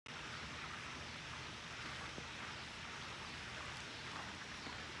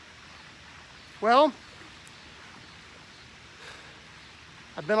Well,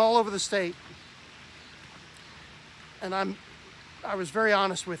 I've been all over the state, and I was very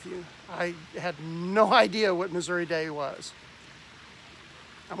honest with you. I had no idea what Missouri Day was.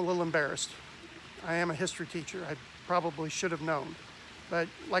 I'm a little embarrassed. I am a history teacher. I probably should have known. But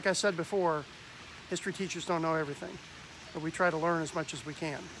like I said before, history teachers don't know everything, but we try to learn as much as we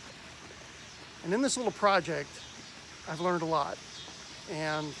can. And in this little project, I've learned a lot.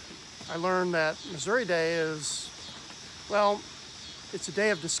 And I learned that Missouri Day is, well, it's a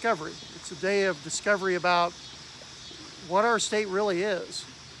day of discovery. It's a day of discovery about what our state really is.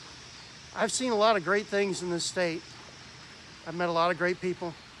 I've seen a lot of great things in this state. I've met a lot of great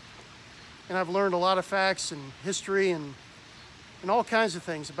people, and I've learned a lot of facts and history and all kinds of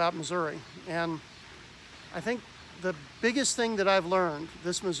things about Missouri. And I think the biggest thing that I've learned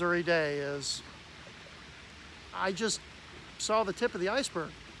this Missouri Day is I just saw the tip of the iceberg.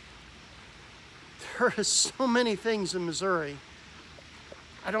 There are so many things in Missouri.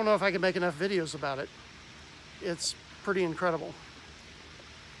 I don't know if I can make enough videos about it. It's pretty incredible.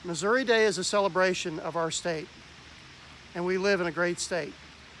 Missouri Day is a celebration of our state, and we live in a great state.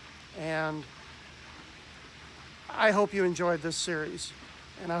 And I hope you enjoyed this series,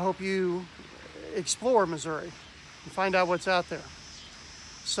 and I hope you explore Missouri and find out what's out there.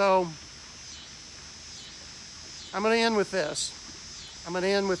 So I'm going to end with this. I'm going to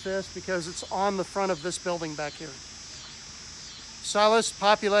end with this because it's on the front of this building back here. Salus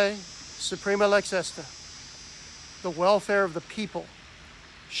populi suprema lex est. The welfare of the people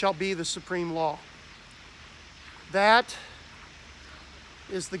shall be the supreme law. That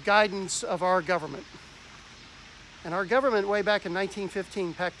is the guidance of our government. And our government, way back in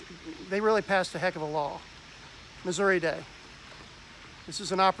 1915, they really passed a heck of a law. Missouri Day. This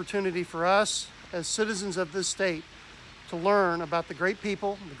is an opportunity for us as citizens of this state to learn about the great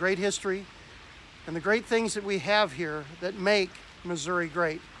people, the great history, and the great things that we have here that make Missouri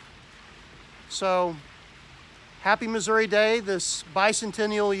great. So, happy Missouri Day this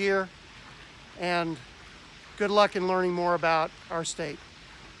bicentennial year, and good luck in learning more about our state.